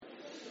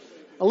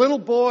A little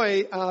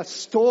boy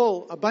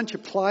stole a bunch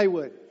of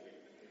plywood.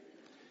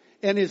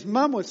 And his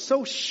mom was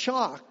so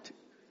shocked,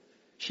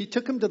 she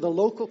took him to the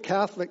local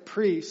Catholic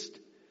priest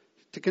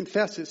to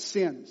confess his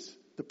sins.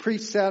 The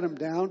priest sat him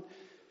down.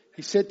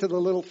 He said to the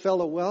little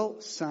fellow,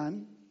 "Well,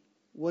 son,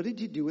 what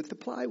did you do with the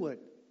plywood?"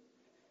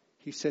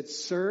 He said,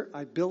 "Sir,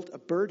 I built a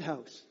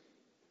birdhouse."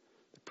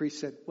 The priest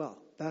said,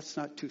 "Well, that's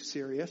not too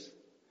serious."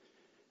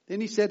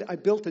 Then he said, "I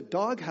built a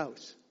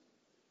doghouse."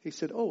 He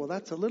said, "Oh, well,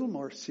 that's a little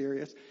more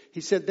serious."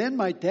 He said, "Then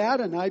my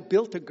dad and I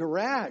built a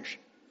garage."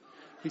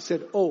 He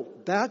said, "Oh,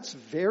 that's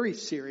very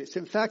serious.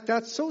 In fact,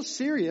 that's so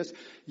serious,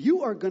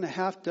 you are going to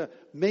have to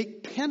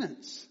make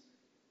penance."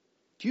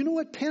 "Do you know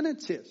what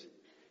penance is?"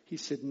 He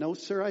said, "No,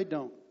 sir, I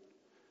don't.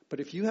 But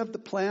if you have the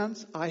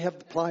plans, I have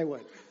the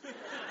plywood."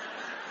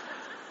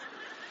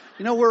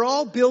 You know, we're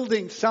all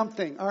building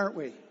something, aren't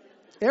we?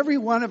 Every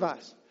one of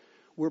us.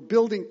 We're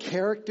building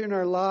character in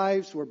our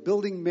lives. We're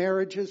building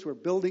marriages. We're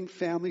building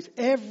families.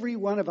 Every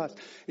one of us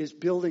is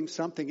building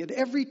something. And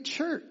every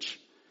church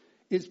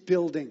is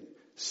building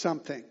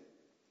something.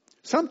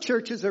 Some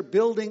churches are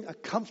building a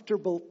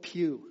comfortable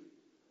pew.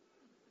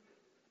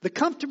 The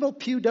comfortable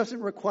pew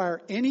doesn't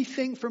require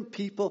anything from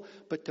people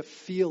but to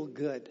feel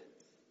good.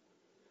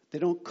 They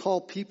don't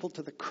call people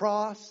to the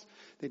cross.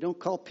 They don't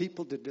call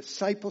people to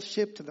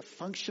discipleship, to the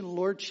functional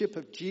lordship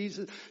of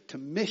Jesus, to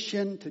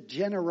mission, to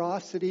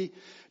generosity,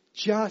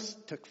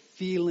 just to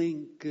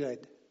feeling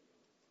good.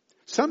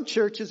 Some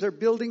churches are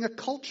building a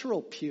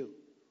cultural pew.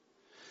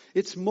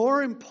 It's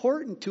more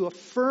important to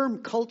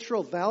affirm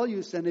cultural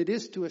values than it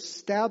is to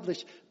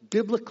establish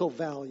biblical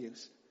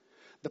values.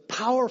 The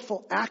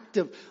powerful,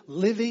 active,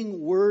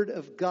 living Word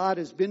of God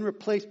has been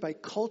replaced by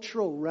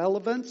cultural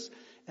relevance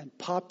and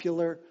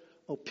popular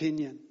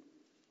opinion.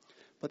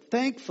 But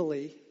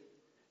thankfully,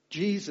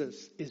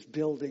 Jesus is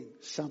building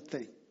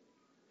something.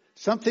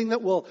 Something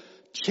that will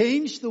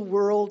change the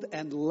world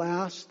and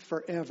last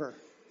forever.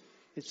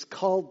 It's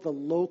called the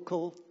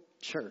local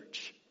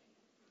church.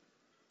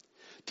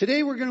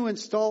 Today we're going to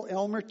install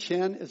Elmer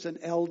Chen as an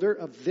elder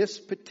of this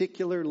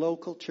particular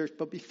local church.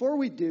 But before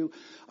we do,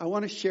 I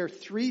want to share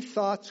 3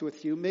 thoughts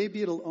with you.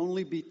 Maybe it'll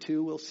only be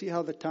 2. We'll see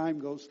how the time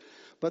goes.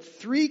 But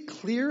 3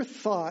 clear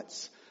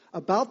thoughts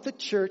about the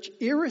church,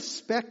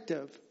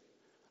 irrespective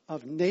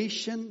of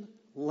nation,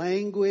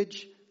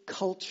 language,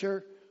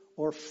 culture,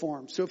 or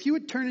form. So if you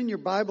would turn in your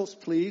Bibles,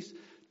 please,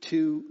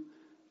 to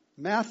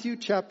Matthew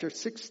chapter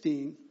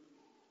 16.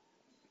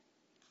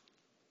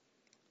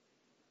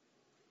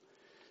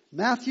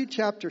 Matthew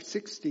chapter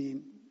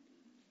 16,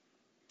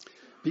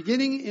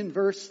 beginning in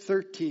verse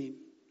 13.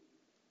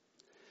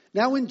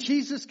 Now when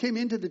Jesus came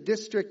into the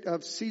district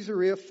of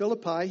Caesarea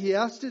Philippi, he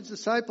asked his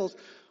disciples,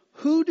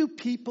 "Who do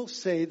people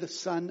say the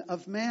Son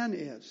of Man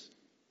is?"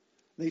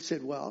 They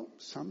said, "Well,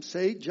 some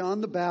say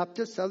John the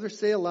Baptist, others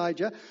say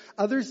Elijah,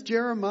 others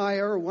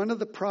Jeremiah or one of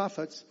the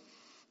prophets."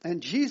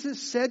 And Jesus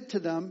said to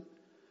them,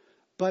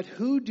 "But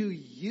who do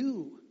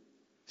you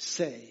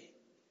say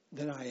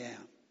that I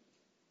am?"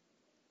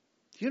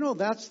 You know,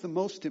 that's the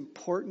most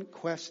important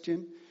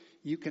question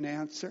you can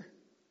answer.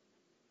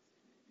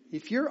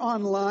 If you're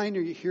online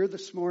or you're here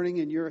this morning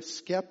and you're a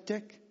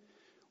skeptic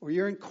or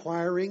you're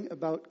inquiring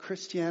about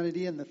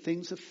Christianity and the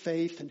things of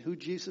faith and who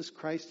Jesus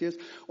Christ is,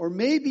 or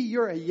maybe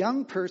you're a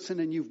young person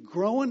and you've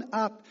grown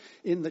up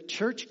in the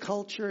church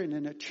culture and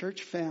in a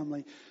church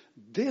family,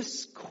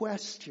 this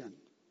question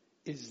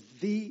is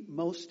the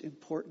most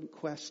important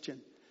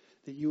question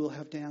that you will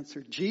have to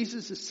answer.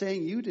 Jesus is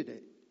saying you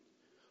today,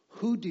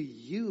 who do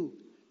you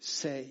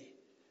say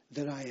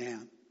that I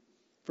am?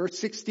 Verse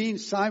 16,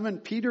 Simon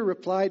Peter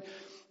replied,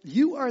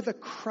 "You are the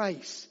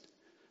Christ,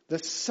 the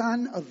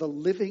Son of the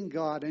living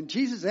God." And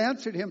Jesus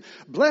answered him,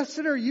 "Blessed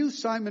are you,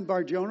 Simon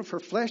Bar-Jonah, for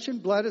flesh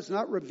and blood has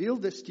not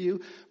revealed this to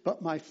you,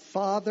 but my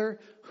Father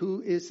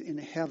who is in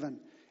heaven.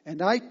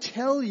 And I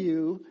tell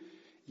you,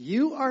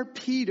 you are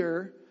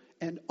Peter,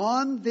 and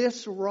on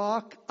this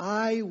rock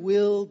I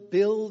will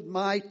build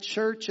my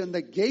church, and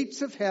the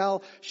gates of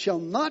hell shall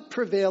not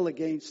prevail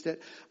against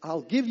it.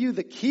 I'll give you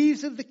the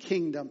keys of the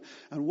kingdom,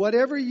 and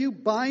whatever you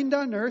bind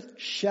on earth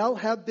shall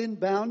have been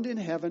bound in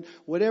heaven.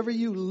 Whatever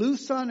you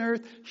loose on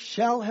earth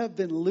shall have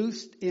been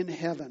loosed in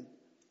heaven."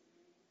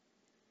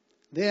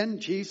 Then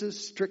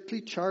Jesus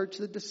strictly charged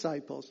the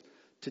disciples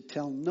to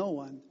tell no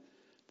one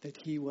that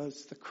he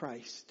was the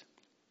Christ.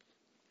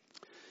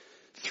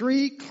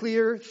 3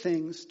 clear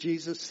things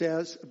Jesus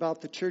says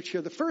about the church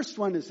here. The first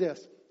one is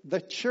this: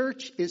 the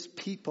church is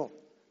people.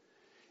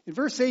 In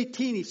verse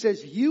 18, he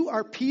says, "You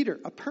are Peter,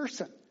 a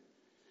person,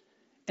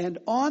 and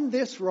on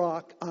this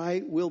rock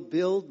I will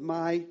build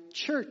my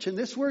church." And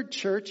this word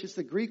church is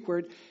the Greek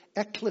word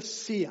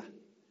ekklesia.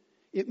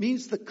 It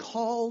means the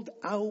called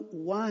out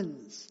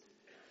ones.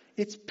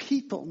 It's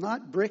people,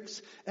 not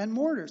bricks and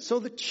mortar. So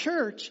the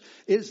church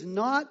is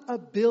not a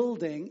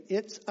building,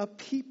 it's a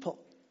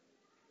people.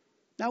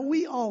 Now,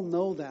 we all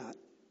know that,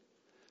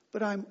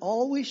 but I'm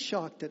always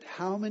shocked at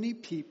how many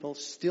people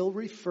still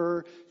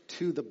refer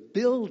to the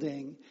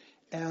building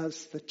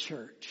as the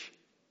church.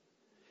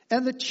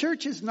 And the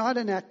church is not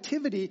an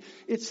activity,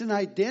 it's an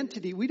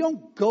identity. We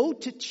don't go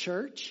to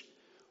church,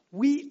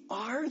 we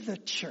are the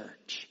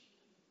church.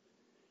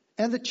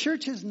 And the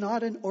church is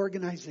not an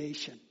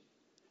organization.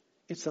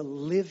 It's a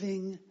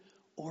living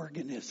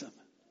organism,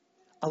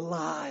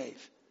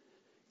 alive.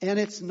 And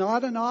it's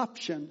not an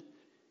option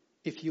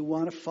if you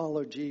want to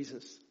follow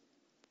Jesus.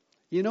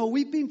 You know,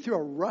 we've been through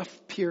a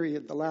rough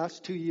period the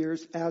last 2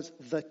 years as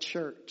the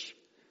church.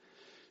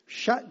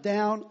 Shut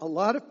down, a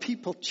lot of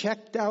people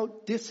checked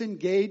out,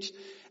 disengaged,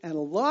 and a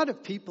lot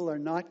of people are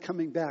not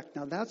coming back.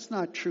 Now, that's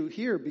not true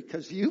here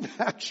because you've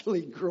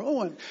actually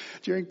grown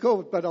during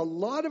COVID, but a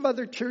lot of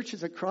other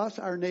churches across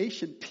our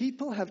nation,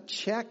 people have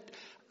checked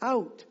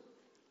out.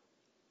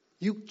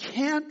 You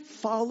can't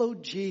follow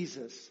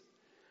Jesus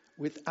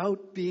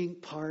without being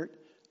part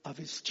of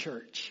his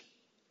church.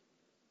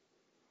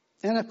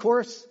 And of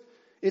course,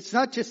 it's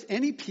not just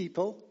any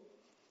people.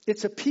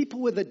 It's a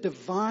people with a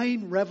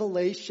divine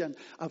revelation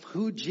of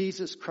who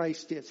Jesus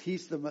Christ is.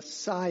 He's the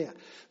Messiah,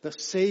 the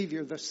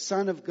Savior, the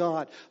Son of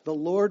God, the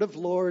Lord of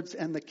Lords,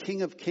 and the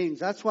King of Kings.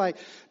 That's why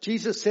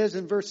Jesus says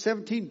in verse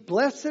 17,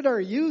 "Blessed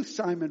are you,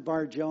 Simon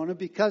Bar-Jonah,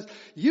 because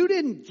you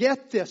didn't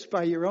get this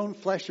by your own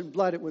flesh and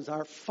blood. It was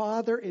our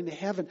Father in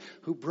heaven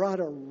who brought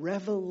a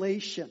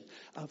revelation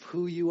of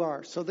who you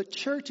are." So the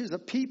church is a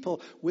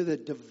people with a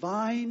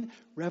divine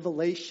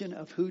revelation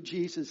of who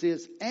Jesus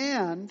is,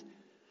 and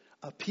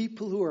a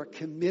people who are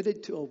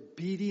committed to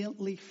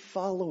obediently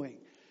following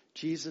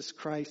Jesus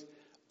Christ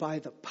by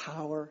the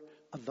power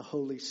of the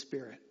Holy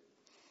Spirit.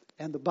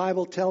 And the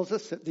Bible tells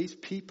us that these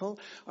people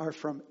are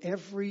from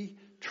every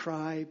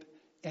tribe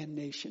and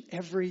nation,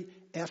 every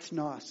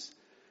ethnos.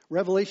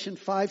 Revelation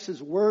 5 says,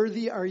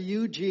 "Worthy are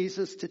you,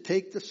 Jesus, to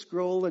take the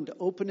scroll and to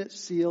open its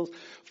seals,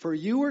 for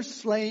you were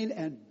slain,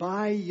 and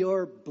by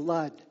your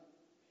blood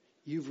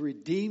you've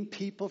redeemed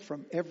people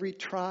from every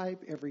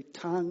tribe, every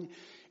tongue,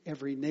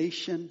 every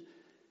nation,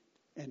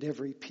 and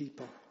every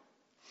people."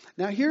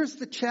 Now here's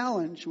the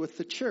challenge with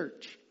the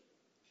church.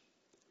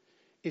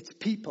 It's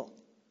people.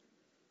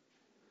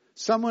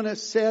 Someone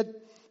has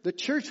said the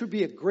church would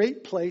be a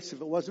great place if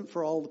it wasn't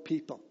for all the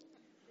people.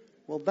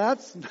 Well,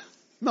 that's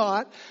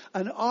not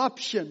an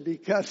option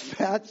because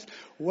that's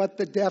what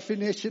the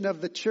definition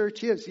of the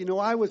church is. You know,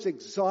 I was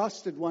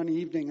exhausted one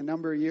evening a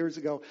number of years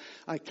ago.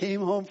 I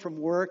came home from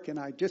work and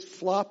I just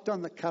flopped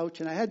on the couch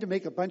and I had to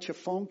make a bunch of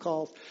phone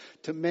calls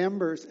to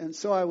members. And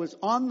so I was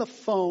on the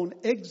phone,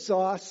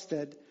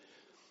 exhausted,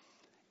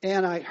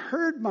 and I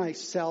heard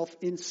myself,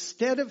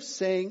 instead of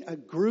saying a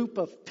group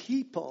of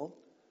people,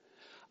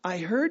 I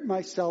heard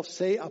myself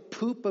say a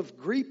poop of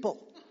greeple.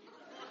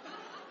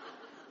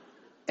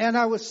 And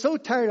I was so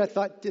tired, I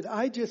thought, did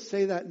I just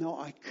say that? No,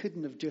 I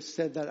couldn't have just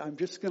said that. I'm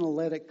just going to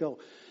let it go.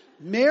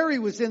 Mary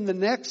was in the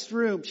next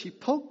room. She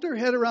poked her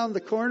head around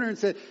the corner and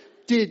said,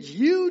 "Did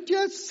you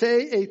just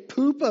say a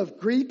poop of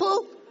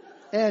greeple?"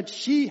 And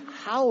she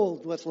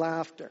howled with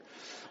laughter.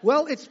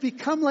 Well, it's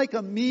become like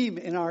a meme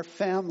in our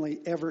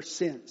family ever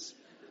since.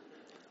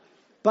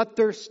 But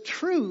there's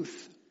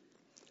truth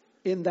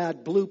in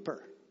that blooper.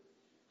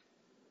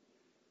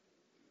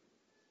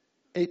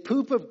 A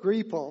poop of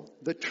greeple,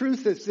 the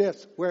truth is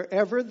this: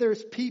 wherever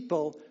there's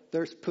people,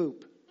 there's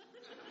poop.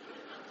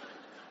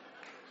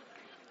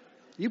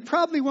 You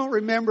probably won't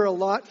remember a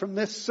lot from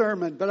this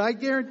sermon, but I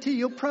guarantee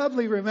you'll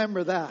probably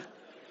remember that.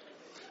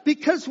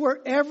 Because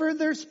wherever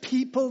there's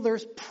people,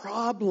 there's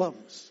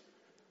problems.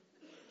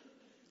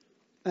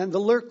 And the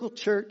local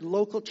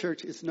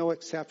church is no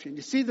exception.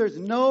 You see, there's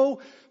no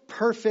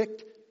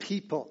perfect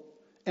people.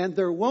 And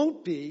there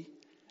won't be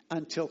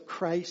until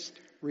Christ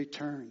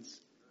returns.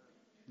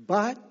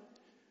 But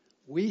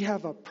we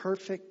have a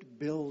perfect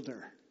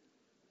builder.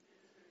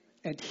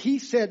 And he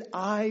said,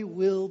 "I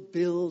will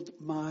build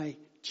my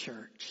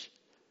church."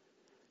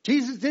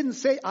 Jesus didn't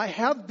say, "I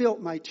have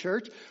built my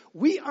church."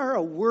 We are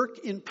a work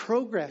in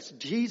progress.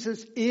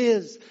 Jesus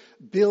is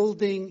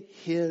building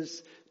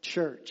his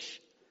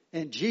church.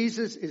 And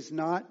Jesus is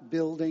not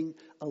building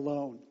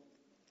alone.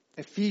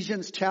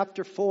 Ephesians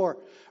chapter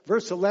 4,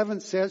 verse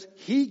 11 says,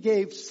 "He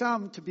gave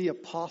some to be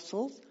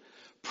apostles,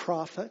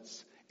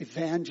 prophets,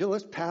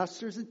 evangelists,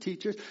 pastors, and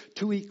teachers,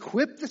 to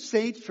equip the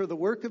saints for the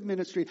work of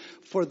ministry,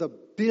 for the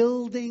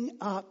building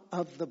up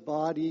of the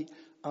body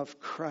of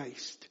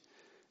Christ."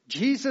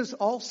 Jesus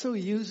also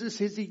uses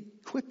his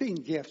equipping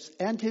gifts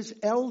and his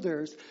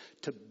elders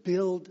to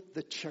build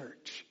the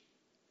church.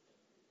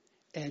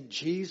 And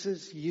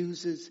Jesus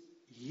uses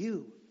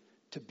you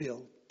to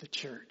build the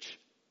church.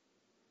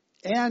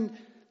 And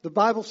the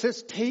Bible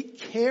says, take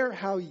care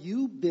how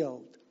you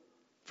build.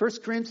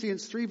 1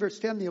 Corinthians 3 verse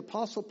 10, the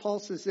Apostle Paul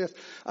says this: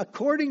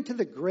 "According to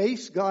the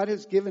grace God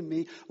has given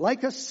me,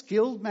 like a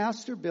skilled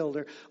master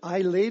builder,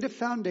 I laid a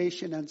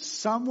foundation and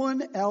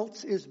someone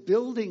else is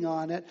building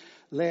on it.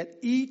 Let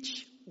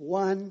each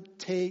one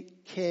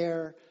take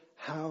care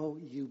how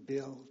you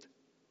build."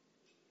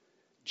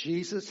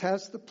 Jesus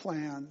has the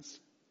plans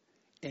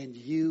and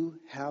you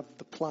have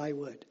the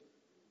plywood.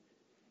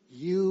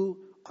 You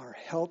are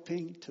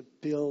helping to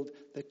build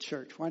the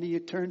church. Why don't you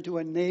turn to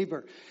a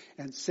neighbor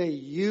and say,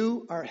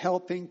 you are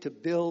helping to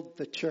build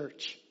the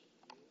church.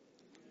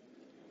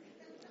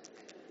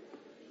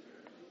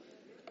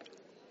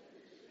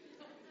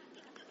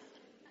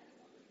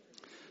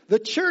 The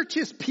church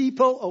is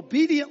people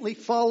obediently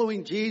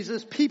following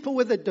Jesus, people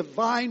with a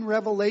divine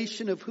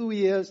revelation of who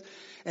He is,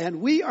 and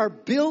we are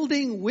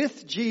building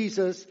with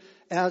Jesus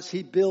as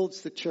He builds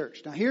the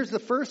church. Now here's the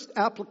first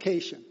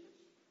application.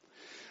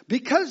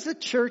 Because the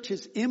church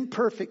is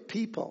imperfect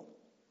people,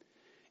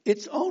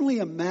 it's only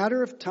a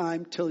matter of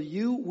time till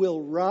you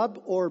will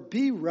rub or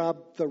be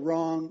rubbed the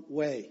wrong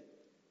way.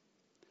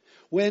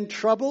 When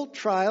trouble,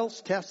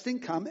 trials, testing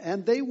come,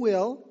 and they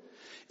will,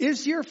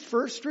 is your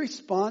first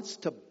response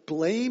to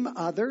blame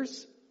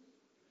others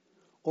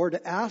or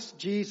to ask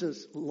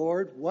Jesus,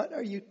 Lord, what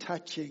are you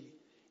touching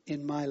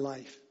in my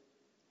life?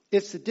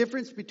 It's the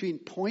difference between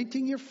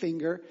pointing your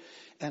finger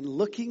and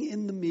looking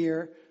in the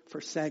mirror for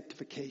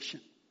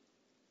sanctification.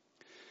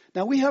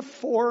 Now we have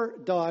 4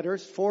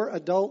 daughters, 4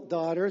 adult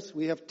daughters.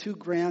 We have 2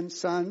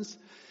 grandsons.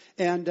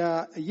 And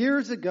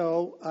years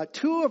ago,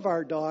 2 of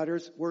our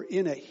daughters were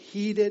in a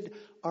heated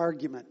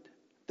argument.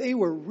 They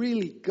were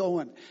really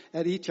going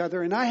at each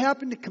other. And I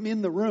happened to come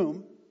in the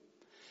room.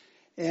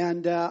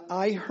 And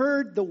I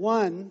heard the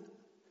one,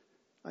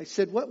 I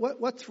said,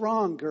 what's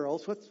wrong,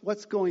 girls?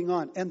 What's going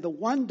on? And the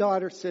one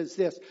daughter says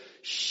this,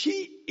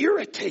 she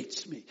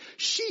irritates me.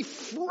 She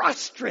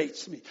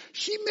frustrates me.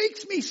 She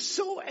makes me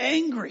so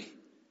angry.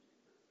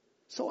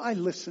 So I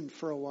listened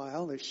for a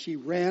while as she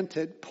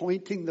ranted,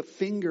 pointing the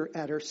finger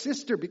at her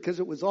sister because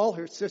it was all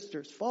her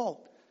sister's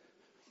fault.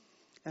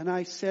 And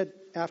I said,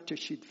 after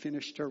she'd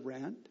finished her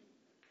rant,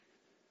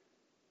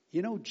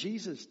 you know,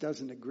 Jesus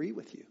doesn't agree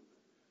with you.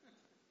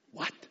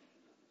 What?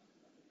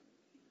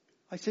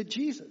 I said,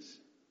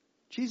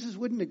 Jesus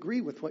wouldn't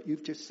agree with what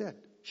you've just said.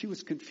 She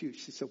was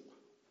confused. She said,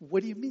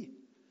 what do you mean?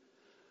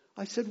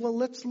 I said, well,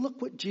 let's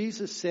look what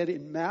Jesus said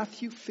in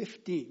Matthew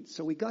 15.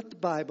 So we got the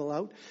Bible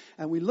out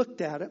and we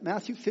looked at it.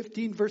 Matthew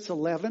 15, verse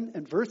 11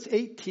 and verse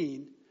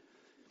 18.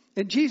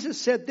 And Jesus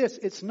said this,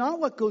 it's not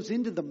what goes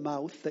into the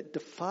mouth that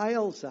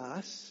defiles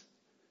us,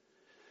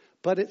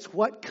 but it's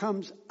what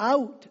comes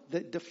out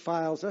that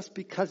defiles us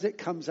because it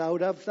comes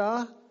out of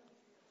the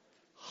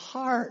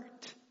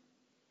heart.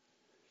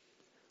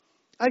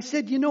 I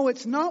said, you know,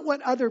 it's not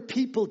what other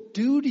people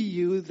do to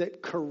you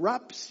that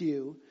corrupts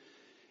you.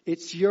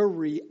 It's your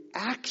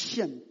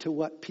reaction to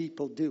what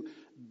people do.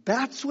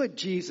 That's what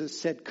Jesus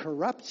said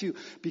corrupts you,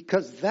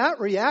 because that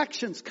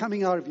reaction's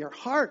coming out of your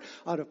heart,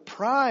 out of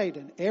pride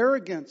and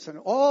arrogance and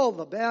all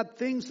the bad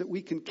things that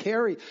we can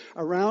carry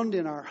around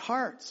in our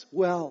hearts.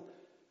 Well,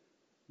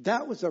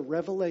 that was a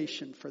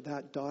revelation for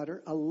that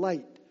daughter. A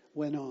light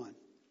went on.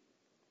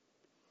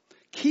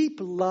 Keep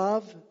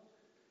love,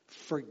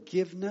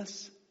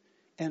 forgiveness,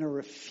 and a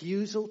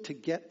refusal to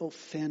get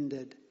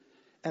offended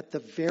at the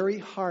very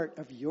heart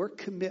of your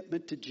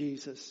commitment to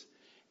Jesus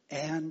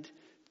and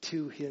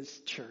to His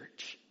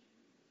church.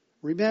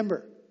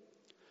 Remember,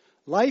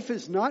 life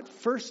is not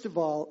first of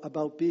all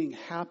about being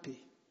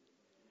happy.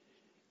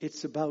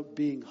 It's about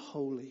being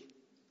holy.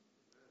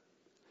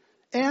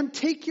 And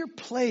take your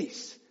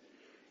place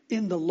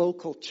in the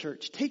local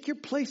church. Take your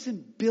place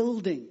in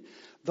building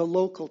the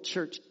local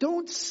church.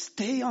 Don't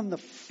stay on the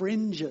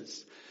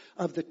fringes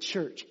of the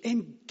church.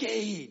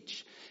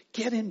 Engage.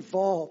 Get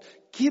involved.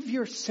 Give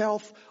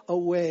yourself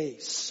away.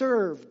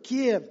 Serve.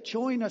 Give.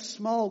 Join a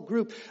small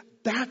group.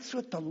 That's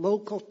what the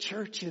local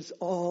church is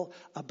all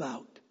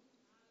about.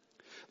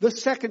 The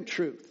second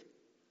truth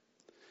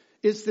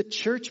is the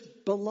church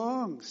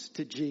belongs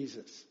to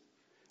Jesus.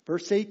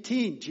 Verse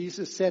 18,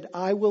 Jesus said,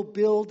 I will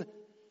build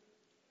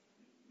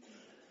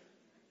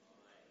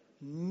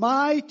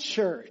my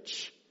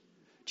church.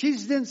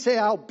 Jesus didn't say,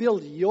 I'll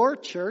build your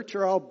church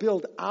or I'll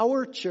build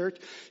our church.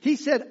 He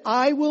said,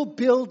 I will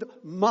build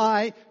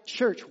my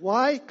church.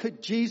 Why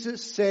could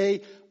Jesus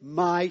say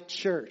my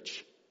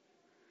church?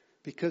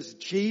 Because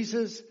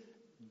Jesus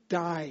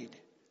died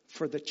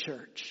for the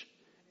church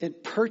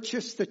and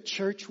purchased the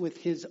church with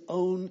His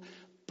own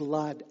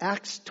blood.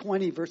 Acts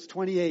 20, verse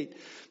 28.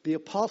 The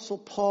Apostle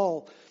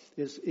Paul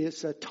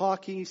is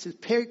talking. He says,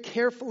 pay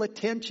careful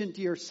attention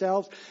to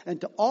yourselves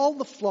and to all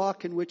the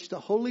flock in which the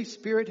Holy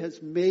Spirit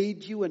has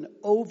made you an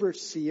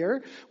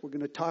overseer. We're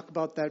going to talk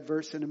about that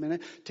verse in a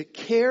minute. To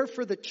care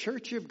for the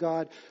church of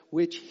God,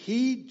 which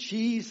He,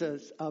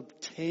 Jesus,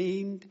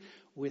 obtained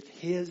with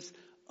His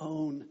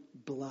own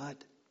blood.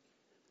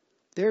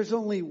 There's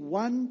only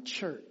one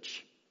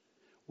church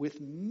with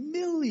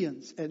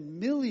millions and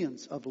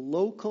millions of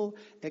local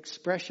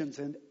expressions,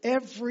 and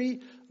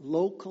every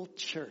local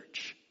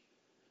church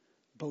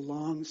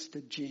belongs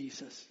to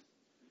Jesus.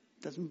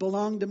 Doesn't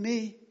belong to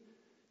me.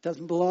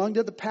 Doesn't belong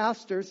to the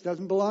pastors.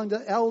 Doesn't belong to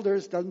the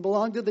elders. Doesn't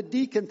belong to the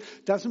deacon.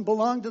 Doesn't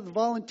belong to the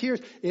volunteers.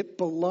 It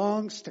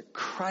belongs to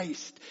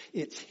Christ.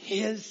 It's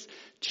His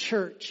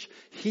church.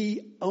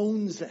 He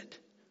owns it.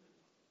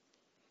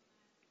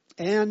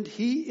 And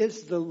he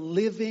is the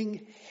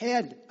living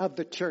head of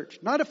the church.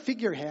 Not a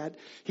figurehead.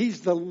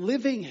 He's the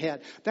living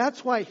head.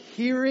 That's why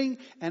hearing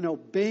and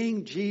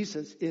obeying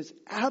Jesus is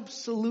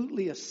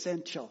absolutely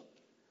essential.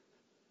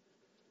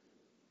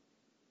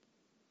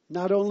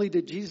 Not only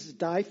did Jesus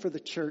die for the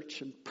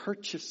church and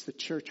purchase the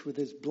church with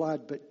his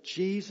blood, but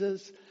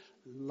Jesus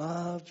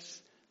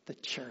loves the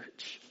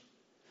church.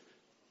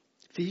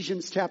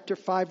 Ephesians chapter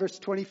 5, verse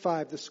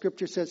 25, the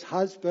scripture says,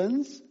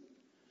 husbands,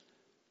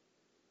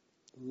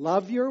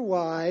 love your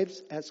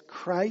wives as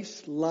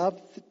Christ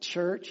loved the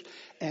church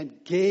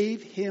and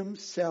gave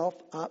himself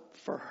up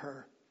for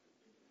her.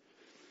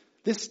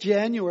 This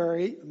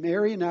January,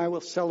 Mary and I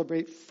will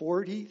celebrate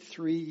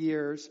 43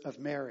 years of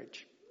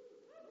marriage.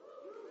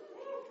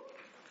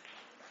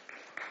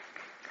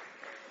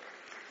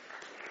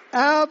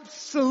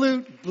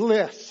 Absolute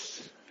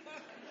bliss.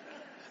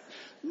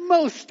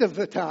 Most of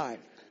the time.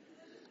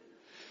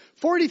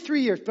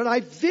 43 years. But I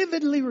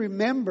vividly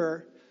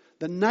remember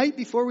the night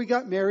before we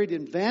got married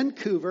in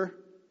Vancouver.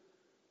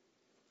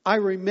 I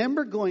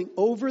remember going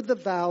over the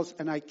vows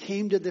and I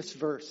came to this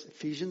verse,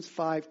 Ephesians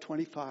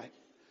 5:25.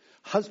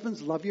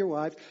 Husbands, love your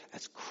wives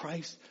as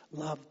Christ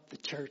loved the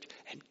church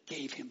and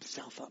gave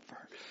himself up for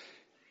her.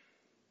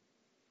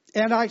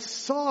 And I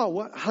saw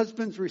what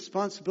husband's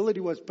responsibility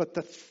was. But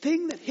the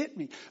thing that hit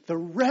me, the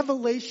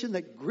revelation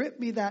that gripped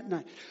me that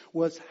night,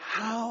 was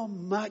how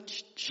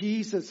much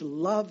Jesus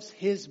loves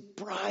his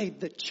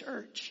bride, the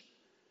church.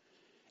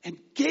 And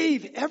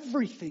gave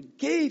everything,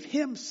 gave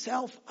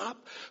himself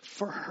up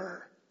for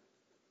her.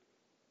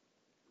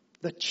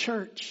 The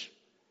church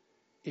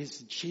is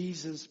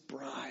Jesus'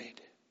 bride.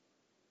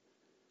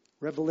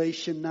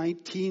 Revelation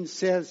 19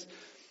 says,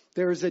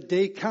 there is a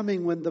day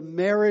coming when the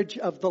marriage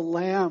of the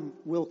Lamb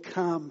will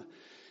come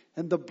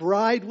and the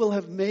bride will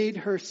have made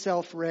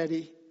herself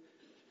ready.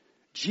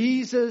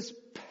 Jesus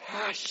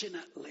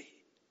passionately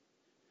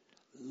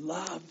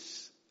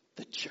loves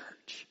the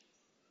church.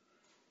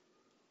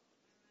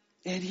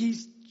 And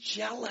he's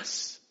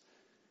jealous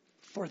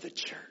for the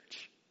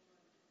church.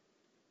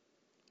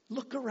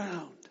 Look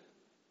around.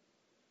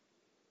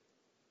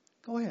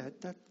 Go ahead.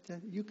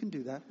 You can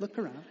do that. Look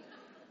around.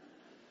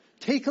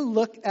 Take a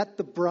look at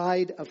the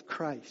bride of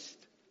Christ.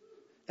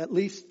 At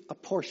least a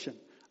portion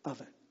of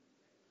it.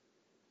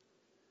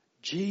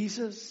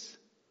 Jesus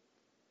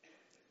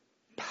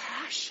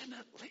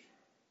passionately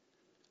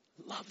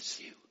loves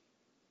you.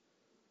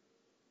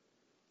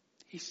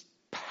 He's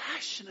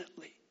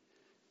passionately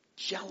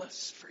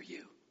jealous for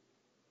you.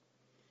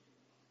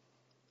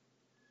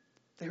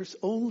 There's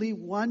only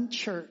one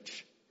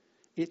church.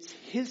 It's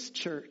his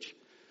church.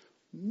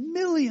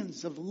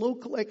 Millions of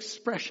local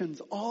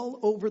expressions all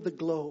over the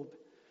globe.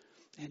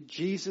 And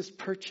Jesus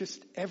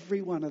purchased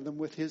every one of them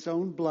with his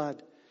own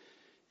blood.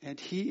 And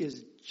he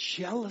is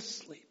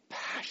jealously,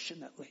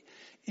 passionately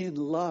in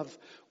love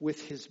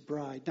with his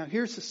bride. Now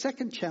here's the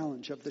second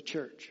challenge of the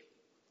church.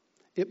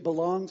 It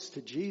belongs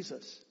to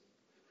Jesus.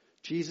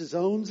 Jesus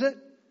owns it.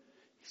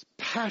 He's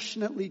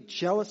passionately,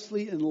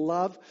 jealously in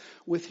love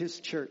with his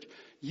church.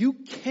 You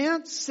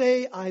can't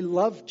say, I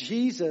love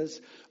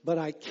Jesus, but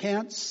I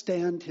can't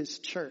stand his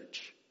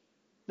church.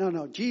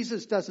 No,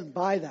 Jesus doesn't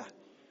buy that.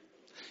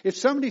 If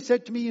somebody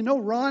said to me, you know,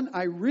 Ron,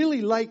 I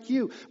really like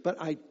you, but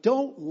I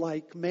don't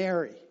like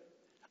Mary,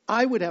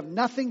 I would have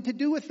nothing to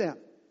do with them.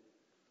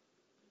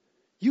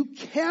 You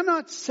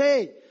cannot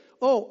say,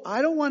 oh,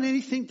 I don't want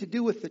anything to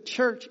do with the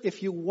church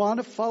if you want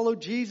to follow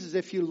Jesus,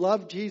 if you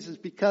love Jesus,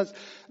 because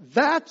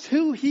that's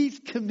who he's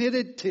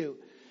committed to,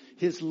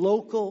 his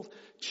local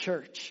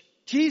church.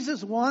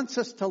 Jesus wants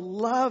us to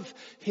love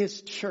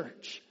his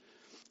church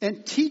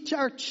and teach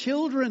our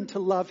children to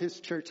love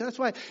his church. That's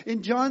why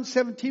in John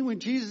 17, when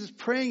Jesus is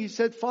praying, he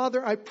said,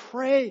 Father, I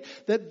pray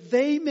that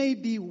they may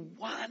be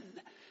one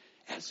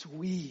as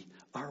we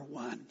are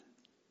one.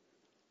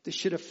 This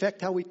should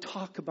affect how we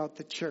talk about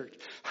the church,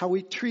 how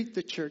we treat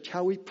the church,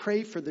 how we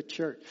pray for the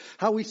church,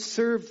 how we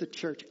serve the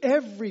church,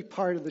 every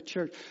part of the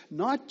church,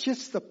 not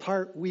just the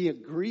part we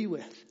agree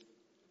with.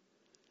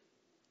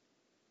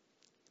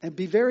 And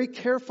be very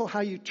careful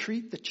how you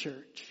treat the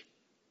church.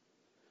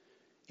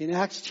 In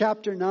Acts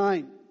chapter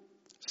 9,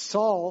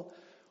 Saul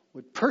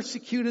had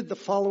persecuted the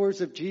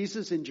followers of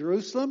Jesus in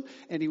Jerusalem,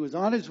 and he was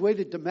on his way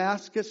to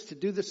Damascus to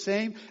do the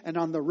same. And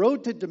on the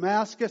road to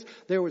Damascus,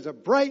 there was a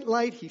bright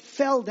light. He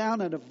fell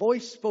down, and a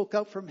voice spoke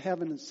out from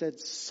heaven and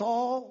said,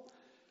 Saul,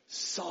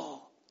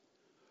 Saul,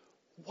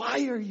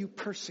 why are you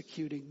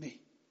persecuting me?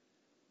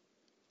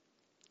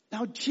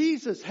 Now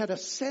Jesus had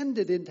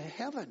ascended into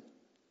heaven.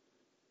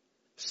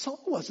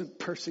 Saul wasn't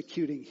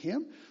persecuting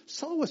him.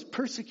 Saul was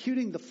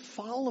persecuting the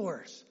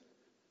followers.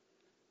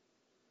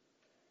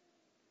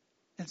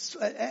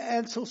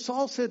 And so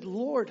Saul said,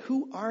 Lord,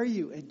 who are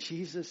you? And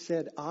Jesus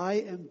said,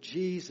 I am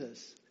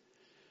Jesus,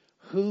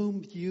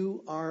 whom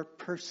you are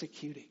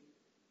persecuting.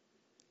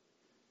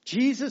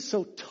 Jesus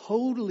so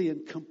totally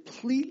and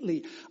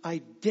completely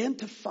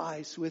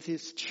identifies with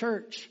his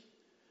church.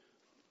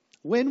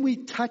 When we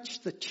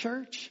touch the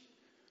church,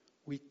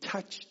 we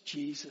touch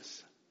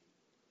Jesus.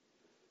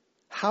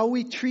 How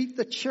we treat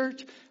the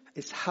church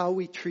is how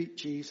we treat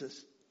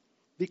Jesus.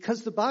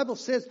 Because the Bible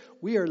says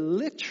we are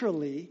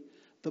literally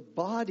the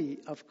body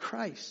of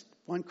Christ.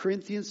 1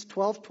 Corinthians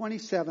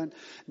 12:27.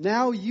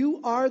 Now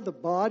you are the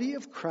body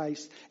of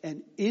Christ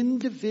and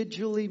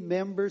individually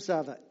members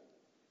of it.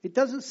 It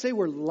doesn't say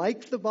we're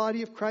like the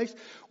body of Christ.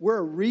 We're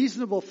a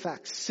reasonable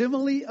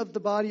facsimile of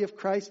the body of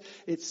Christ.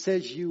 It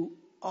says you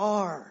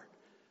are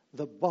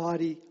the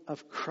body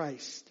of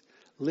Christ.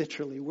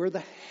 Literally, we're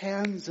the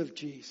hands of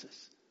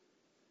Jesus.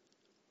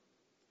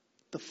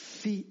 The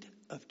feet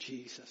of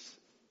Jesus.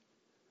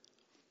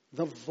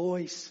 The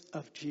voice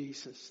of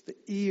Jesus. The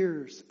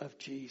ears of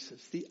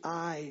Jesus. The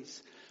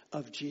eyes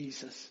of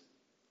Jesus.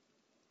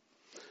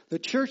 The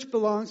church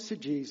belongs to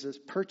Jesus,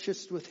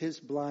 purchased with his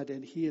blood,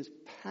 and he is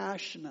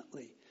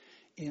passionately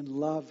in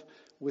love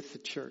with the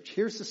church.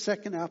 Here's the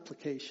second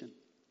application.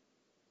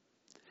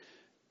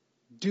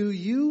 Do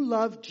you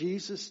love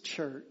Jesus'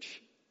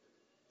 church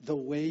the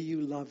way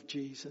you love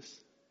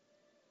Jesus?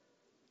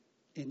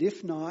 And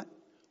if not,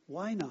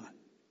 why not?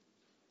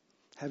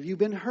 Have you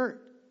been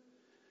hurt,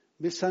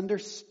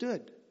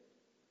 misunderstood,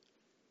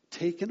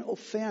 taken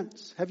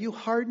offense? Have you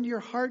hardened your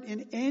heart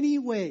in any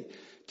way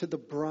to the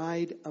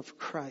bride of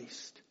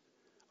Christ?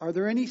 Are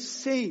there any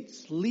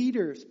saints,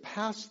 leaders,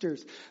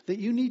 pastors that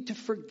you need to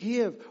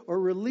forgive or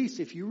release?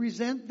 If you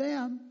resent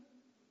them,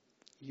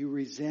 you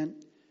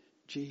resent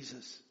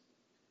Jesus.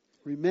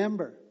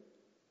 Remember,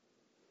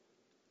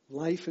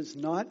 life is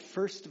not,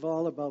 first of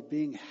all, about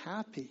being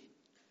happy.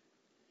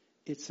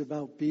 It's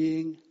about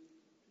being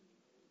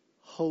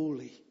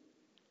holy.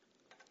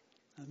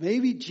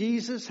 Maybe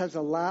Jesus has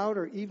allowed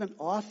or even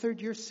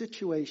authored your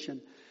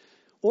situation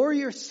or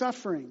your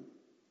suffering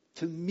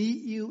to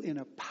meet you in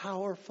a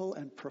powerful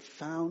and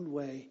profound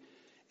way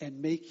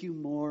and make you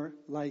more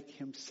like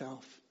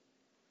himself.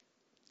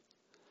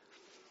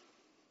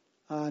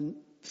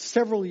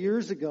 Several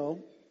years ago,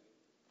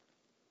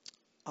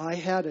 I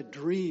had a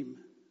dream.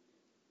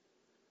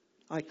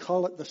 I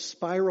call it the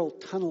spiral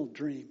tunnel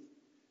dream.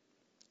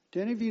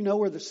 Do any of you know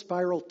where the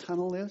spiral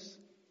tunnel is?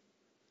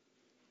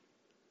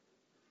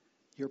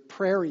 You're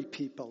prairie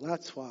people,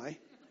 that's why.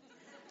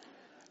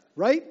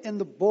 Right in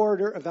the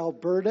border of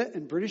Alberta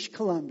and British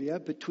Columbia,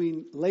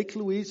 between Lake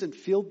Louise and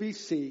Field,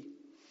 BC,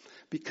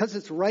 because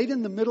it's right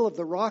in the middle of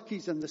the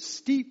Rockies and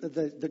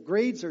the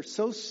grades are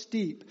so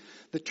steep,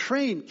 the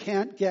train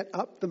can't get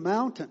up the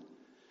mountain.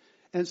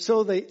 And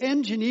so the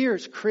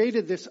engineers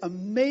created this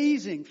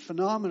amazing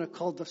phenomena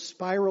called the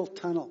spiral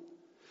tunnel.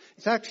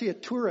 It's actually a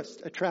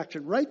tourist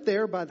attraction right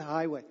there by the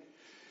highway.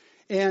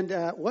 And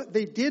what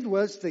they did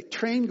was the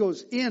train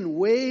goes in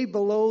way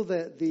below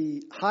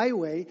the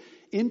highway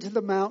into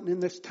the mountain in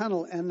this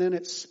tunnel, and then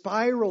it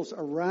spirals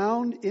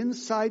around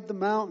inside the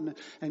mountain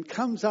and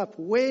comes up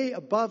way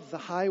above the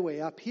highway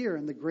up here.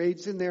 And the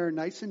grades in there are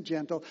nice and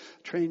gentle.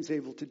 Train's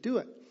able to do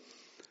it.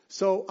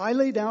 So I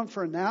lay down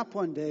for a nap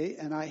one day,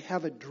 and I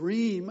have a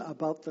dream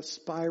about the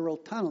spiral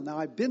tunnel. Now,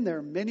 I've been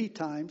there many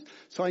times,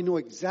 so I know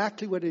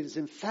exactly what it is.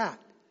 In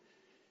fact,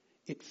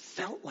 it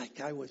felt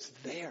like I was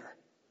there.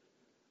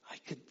 I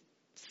could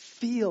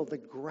feel the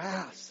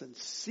grass and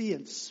see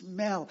and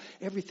smell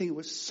everything. It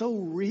was so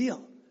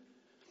real.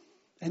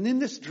 And in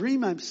this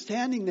dream, I'm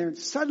standing there, and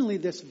suddenly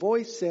this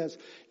voice says,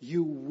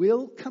 "You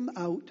will come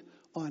out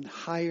on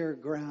higher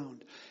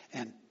ground."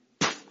 And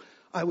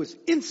I was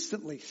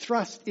instantly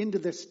thrust into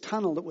this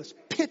tunnel that was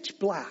pitch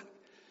black.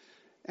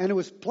 And it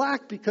was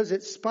black because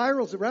it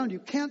spirals around. You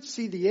can't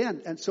see the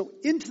end. And so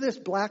into this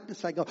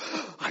blackness I go.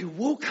 I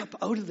woke up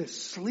out of this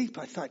sleep.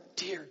 I thought,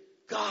 dear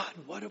God,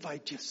 what have I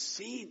just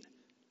seen?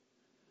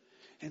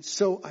 And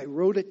so I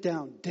wrote it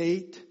down.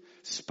 Date,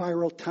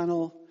 spiral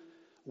tunnel,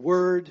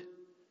 word,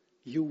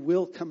 you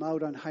will come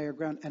out on higher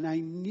ground. And I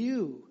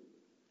knew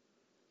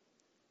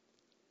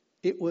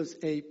it was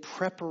a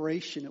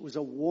preparation. It was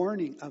a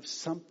warning of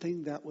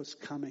something that was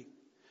coming.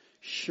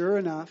 Sure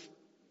enough,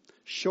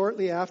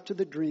 shortly after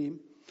the dream,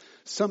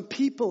 some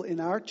people in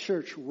our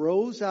church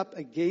rose up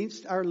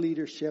against our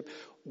leadership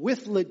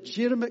with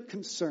legitimate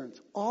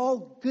concerns.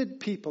 All good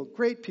people,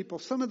 great people,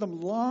 some of them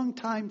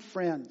longtime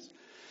friends.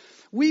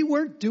 We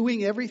weren't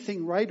doing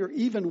everything right or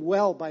even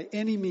well by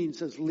any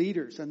means as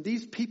leaders. And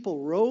these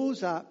people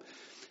rose up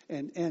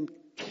and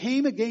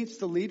came against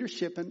the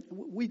leadership, and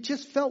we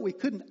just felt we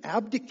couldn't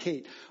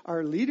abdicate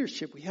our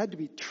leadership. We had to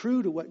be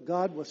true to what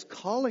God was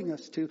calling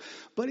us to.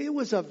 But it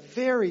was a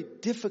very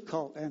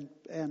difficult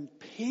and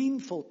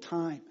painful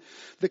time.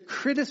 The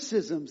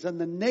criticisms and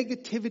the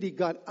negativity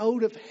got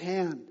out of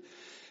hand,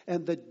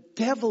 and the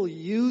devil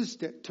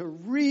used it to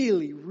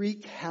really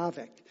wreak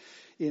havoc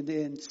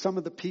in some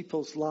of the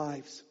people's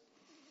lives.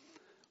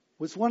 It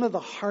was one of the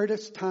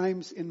hardest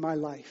times in my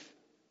life.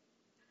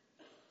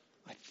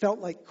 I felt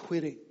like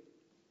quitting.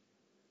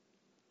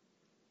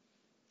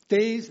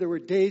 There were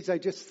days I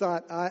just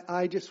thought,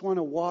 I just want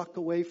to walk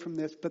away from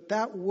this. But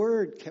that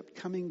word kept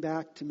coming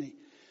back to me.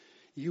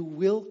 You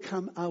will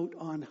come out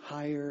on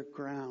higher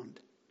ground.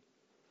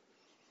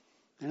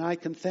 And I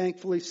can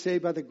thankfully say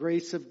by the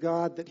grace of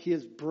God that He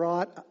has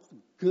brought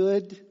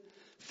good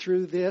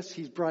through this.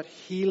 He's brought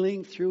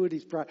healing through it.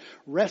 He's brought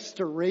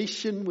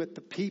restoration with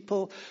the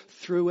people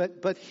through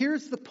it. But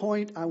here's the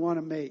point I want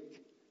to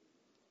make.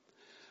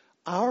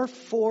 Our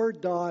 4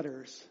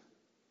 daughters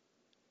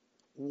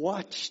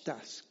watched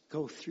us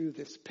go through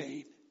this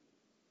pain.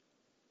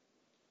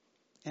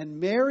 And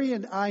Mary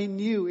and I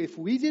knew if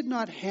we did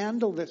not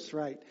handle this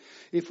right,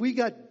 if we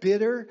got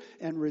bitter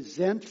and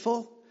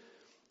resentful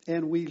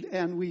and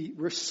we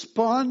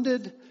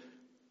responded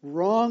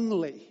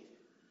wrongly,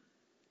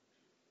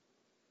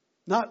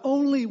 not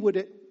only would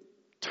it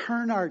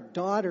turn our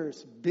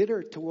daughters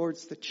bitter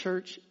towards the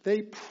church,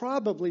 they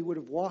probably would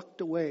have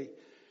walked away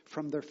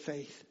from their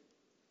faith.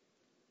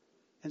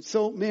 And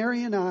so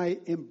Mary and I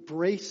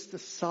embraced the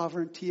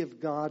sovereignty of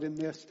God in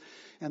this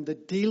and the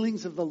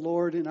dealings of the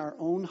Lord in our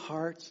own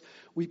hearts.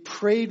 We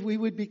prayed we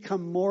would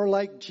become more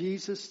like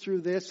Jesus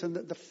through this and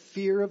that the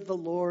fear of the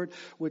Lord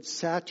would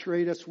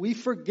saturate us. We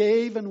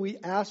forgave and we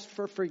asked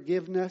for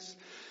forgiveness.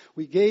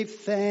 We gave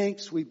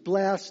thanks, we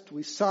blessed,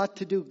 we sought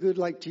to do good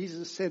like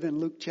Jesus said in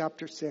Luke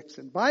chapter 6.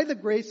 And by the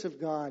grace of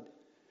God,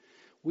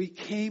 we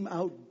came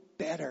out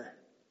better,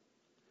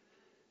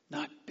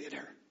 not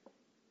bitter.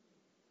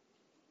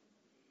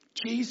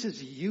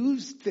 Jesus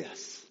used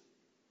this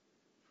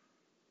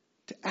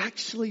to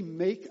actually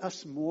make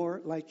us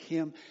more like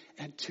Him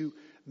and to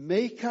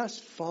make us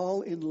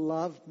fall in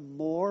love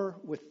more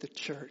with the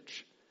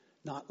church,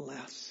 not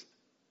less.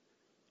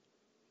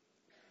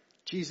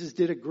 Jesus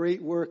did a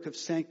great work of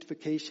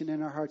sanctification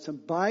in our hearts.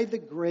 And by the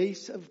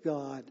grace of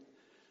God,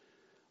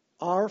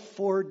 our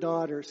 4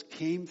 daughters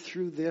came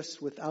through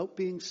this without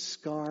being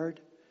scarred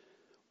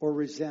or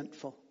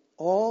resentful.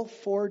 All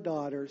 4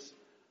 daughters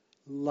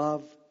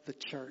love the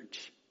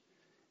church.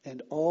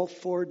 And all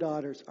 4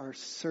 daughters are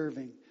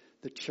serving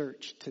the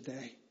church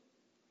today.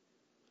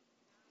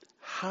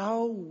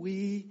 How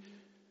we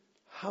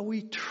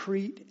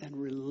treat and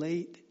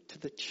relate to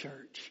the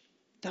church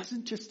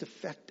doesn't just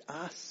affect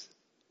us.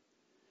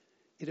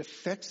 It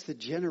affects the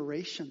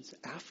generations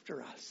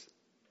after us.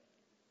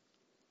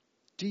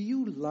 Do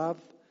you love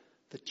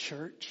the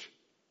church?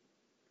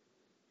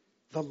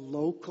 The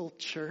local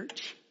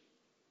church?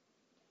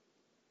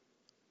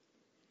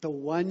 The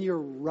one you're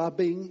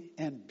rubbing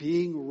and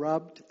being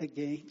rubbed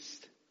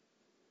against?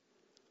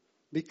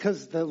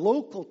 Because the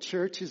local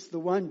church is the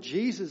one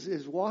Jesus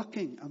is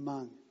walking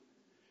among.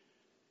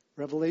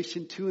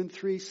 Revelation 2 and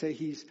 3 say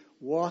He's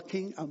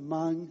walking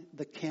among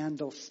the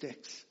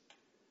candlesticks.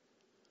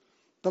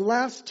 The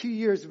last 2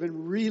 years have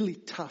been really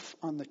tough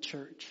on the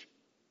church.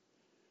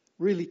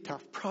 Really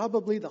tough.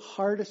 Probably the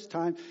hardest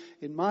time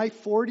in my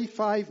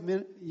 45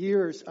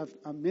 years of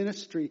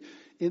ministry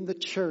in the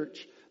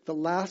church. The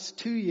last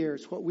 2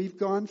 years, what we've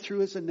gone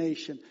through as a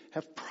nation,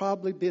 have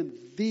probably been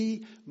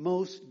the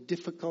most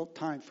difficult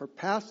time for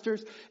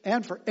pastors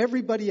and for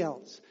everybody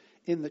else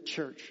in the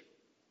church.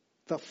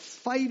 The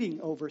fighting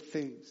over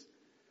things,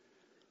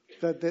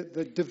 the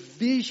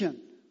division,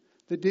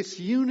 the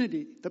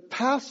disunity, the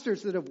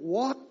pastors that have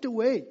walked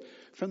away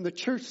from the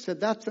church said,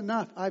 that's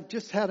enough. I've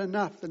just had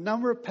enough. The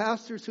number of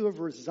pastors who have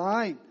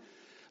resigned,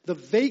 the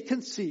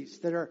vacancies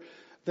that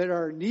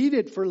are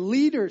needed for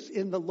leaders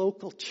in the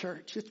local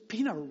church. It's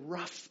been a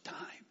rough time.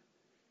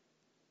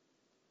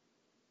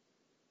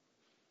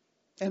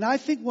 And I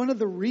think one of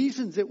the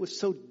reasons it was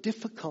so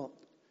difficult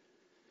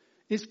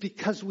is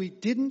because we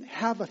didn't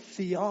have a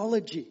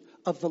theology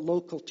of the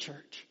local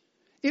church.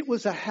 It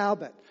was a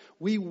habit.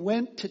 We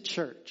went to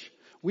church.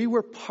 We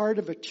were part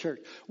of a church.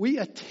 We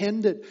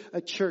attended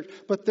a church.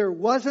 But there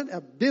wasn't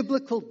a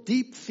biblical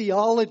deep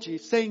theology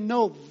saying,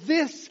 no,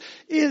 this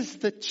is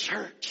the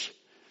church.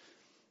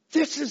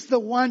 This is the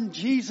one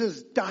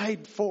Jesus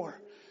died for.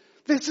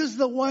 This is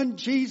the one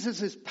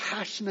Jesus is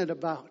passionate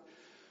about.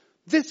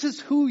 This is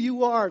who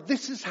you are.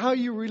 This is how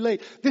you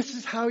relate. This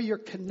is how you're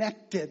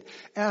connected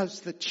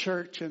as the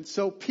church. And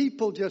so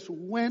people just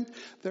went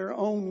their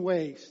own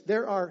ways.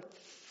 There are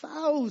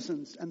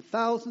thousands and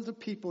thousands of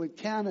people in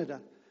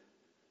Canada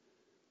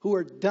who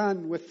are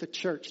done with the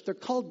church. They're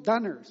called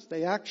dunners.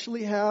 They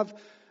actually have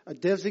a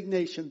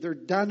designation. They're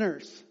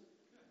dunners.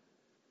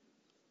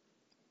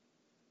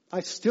 I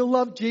still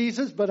love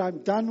Jesus, but I'm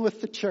done with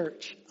the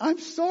church. I'm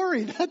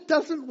sorry, that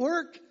doesn't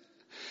work.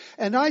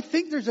 And I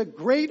think there's a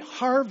great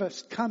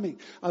harvest coming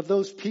of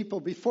those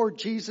people before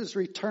Jesus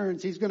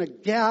returns. He's going to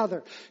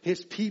gather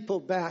His people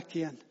back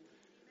in.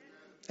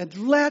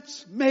 And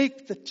let's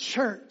make the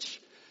church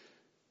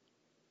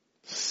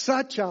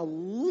such a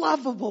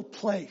lovable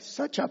place,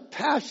 such a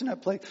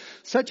passionate place,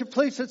 such a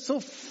place that's so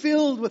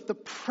filled with the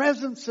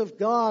presence of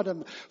God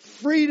and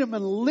freedom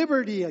and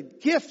liberty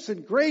and gifts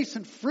and grace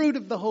and fruit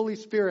of the Holy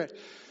Spirit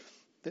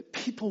that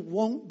people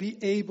won't be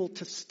able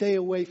to stay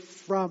away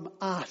from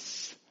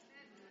us.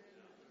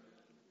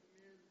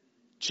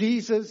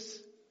 Jesus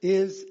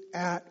is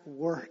at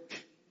work.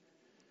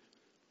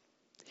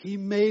 He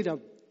made a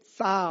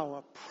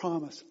vow, a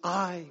promise.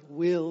 I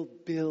will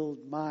build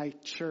my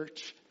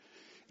church.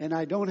 And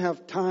I don't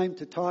have time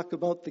to talk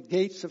about the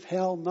gates of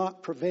hell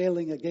not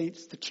prevailing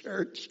against the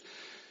church.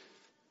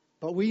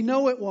 But we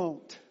know it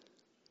won't.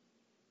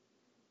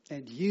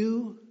 And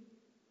you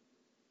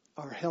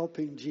are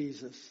helping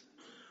Jesus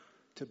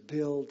to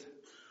build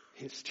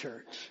his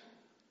church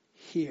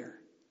here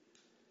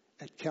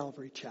at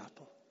Calvary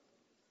Chapel.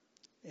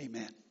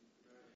 Amen.